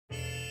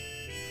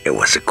It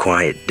was a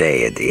quiet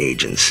day at the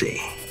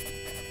agency.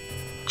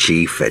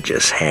 Chief had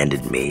just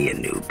handed me a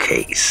new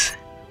case.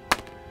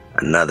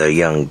 Another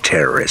young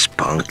terrorist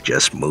punk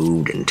just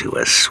moved into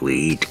a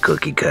sweet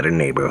cookie-cutter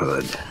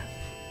neighborhood.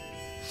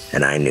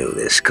 And I knew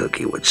this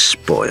cookie would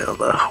spoil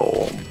the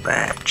whole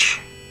batch.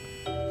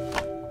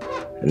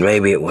 And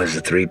maybe it was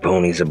the 3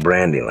 ponies of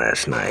brandy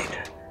last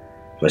night.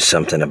 But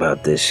something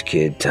about this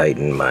kid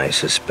tightened my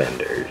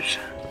suspenders.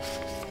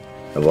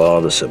 Of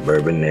all the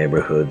suburban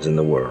neighborhoods in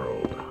the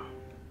world,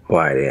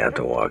 why'd he have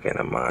to walk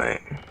into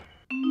mine?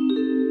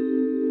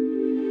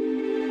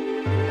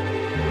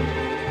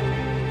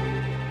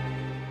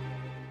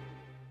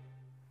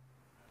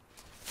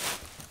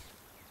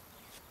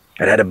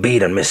 I'd had a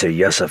beat on Mr.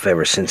 Yusuf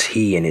ever since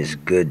he and his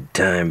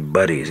good-time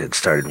buddies had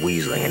started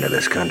weaseling into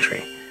this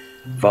country.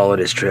 Followed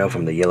his trail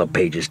from the Yellow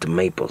Pages to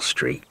Maple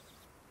Street.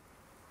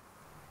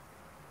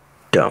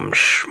 Dumb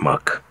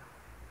schmuck.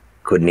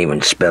 Couldn't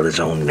even spell his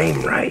own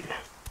name right.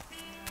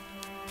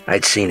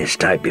 I'd seen his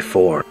type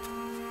before,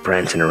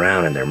 prancing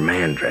around in their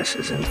man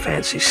dresses and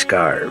fancy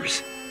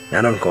scarves.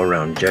 I don't go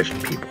around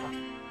judging people,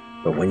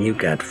 but when you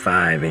got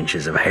 5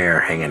 inches of hair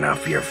hanging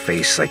off your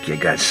face like you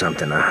got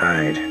something to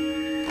hide,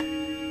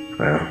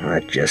 well,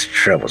 that just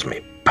troubles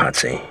me,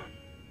 Potsy.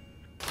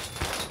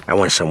 I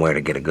went somewhere to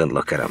get a good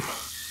look at him.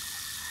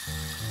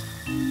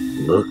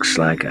 Looks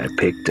like I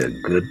picked a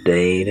good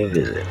day to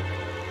visit.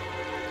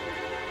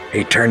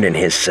 He turned in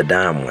his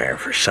Saddam wear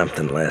for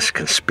something less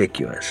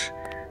conspicuous,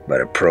 but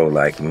a pro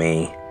like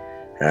me,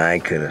 I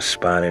could have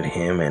spotted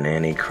him in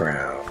any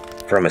crowd.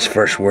 From his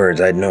first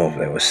words, I'd know if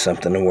there was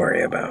something to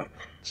worry about.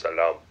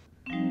 Salam.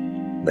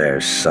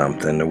 There's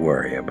something to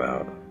worry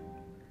about.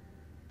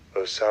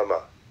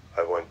 Osama,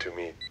 I want to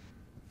meet.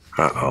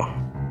 Uh-oh.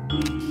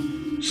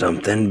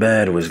 Something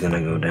bad was gonna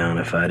go down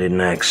if I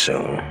didn't act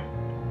soon.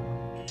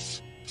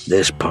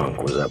 This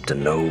punk was up to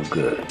no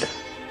good.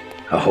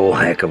 A whole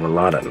heck of a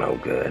lot of no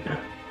good.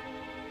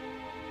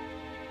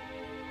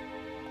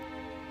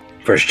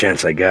 First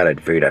chance I got, I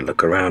figured I'd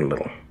look around a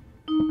little.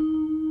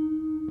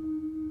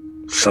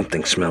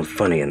 Something smelled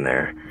funny in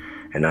there,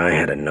 and I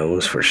had a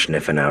nose for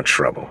sniffing out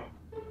trouble.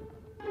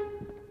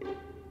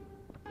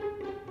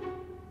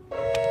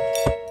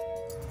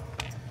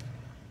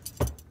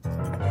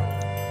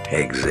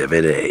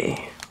 Exhibit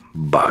A,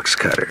 box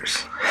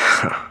cutters.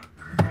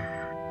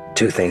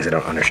 2 things I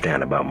don't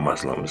understand about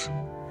Muslims.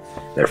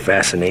 Their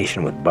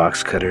fascination with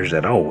box cutters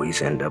that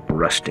always end up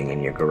rusting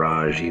in your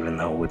garage even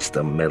though it's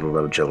the middle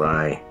of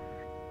July.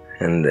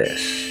 And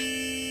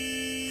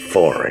this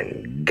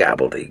foreign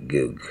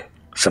gobbledygook.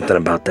 Something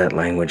about that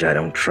language I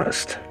don't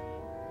trust.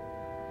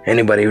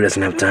 Anybody who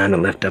doesn't have time to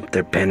lift up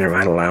their pen and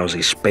write a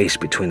lousy space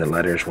between the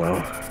letters,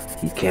 well,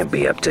 you can't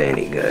be up to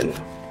any good.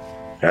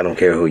 I don't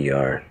care who you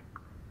are.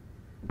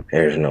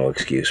 There's no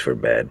excuse for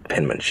bad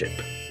penmanship.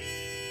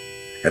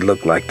 It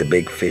looked like the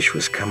big fish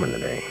was coming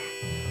today.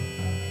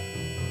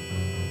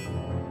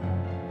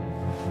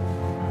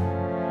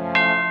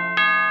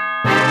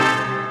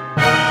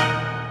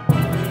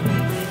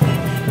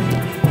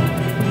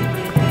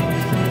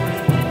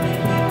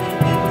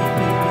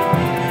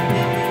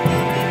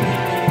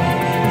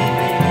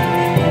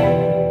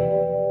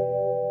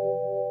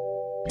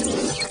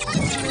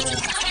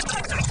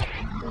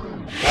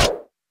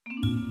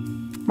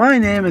 My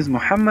name is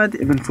Muhammad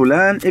ibn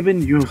Fulan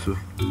ibn Yusuf,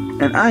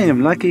 and I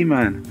am lucky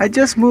man. I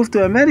just moved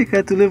to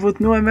America to live with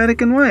new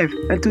American wife,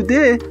 and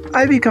today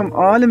I become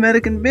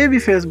all-American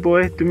babyface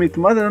boy to meet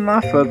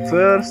mother-in-law for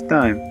first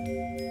time.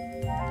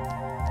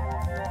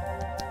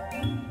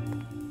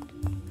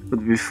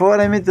 But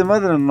before I meet the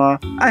mother-in-law,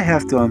 I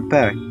have to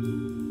unpack.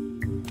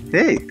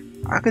 Hey,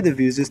 I could have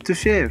used this to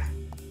shave.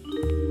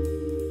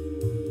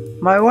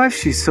 My wife,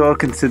 she's so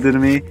considerate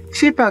me.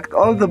 She packed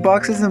all the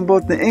boxes in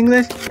both the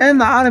English and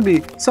the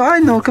Arabic, so I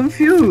no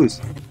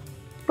confused.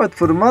 But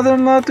for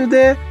mother-in-law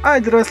today, I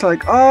dress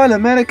like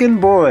all-American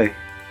boy.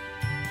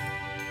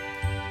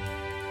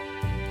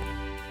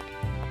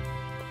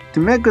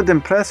 To make good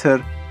impress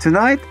her,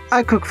 tonight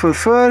I cook for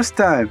first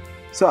time,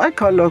 so I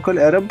call local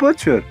Arab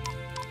butcher.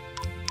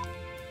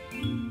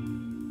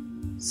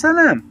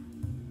 Salam.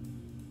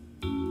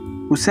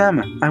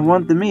 Usama, I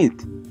want the meat.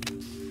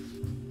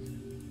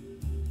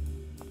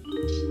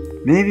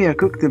 Maybe I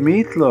cook the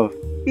meatloaf.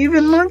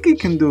 Even monkey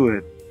can do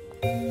it.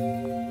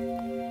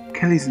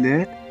 Kelly's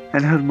late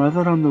and her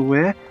mother on the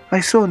way.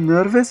 I'm so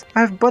nervous, I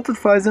have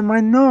butterflies in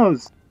my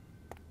nose.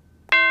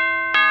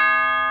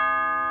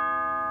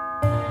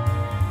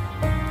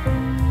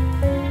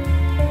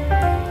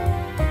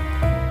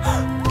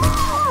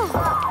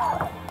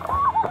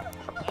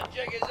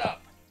 Jig is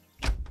up.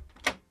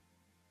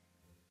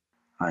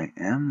 I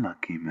am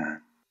lucky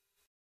man.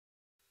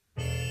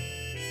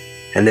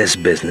 In this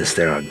business,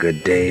 there are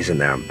good days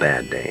and there are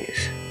bad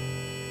days.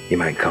 You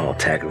might call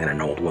tackling an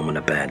old woman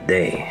a bad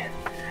day,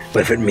 but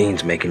if it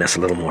means making us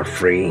a little more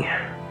free,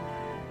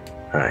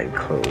 I'd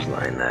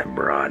clothesline that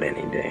broad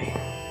any day.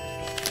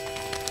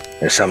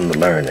 There's something to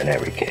learn in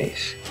every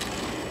case.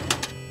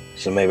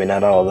 So maybe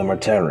not all of them are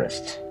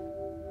terrorists.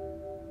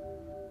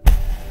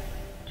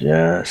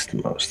 Just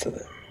most of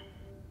them.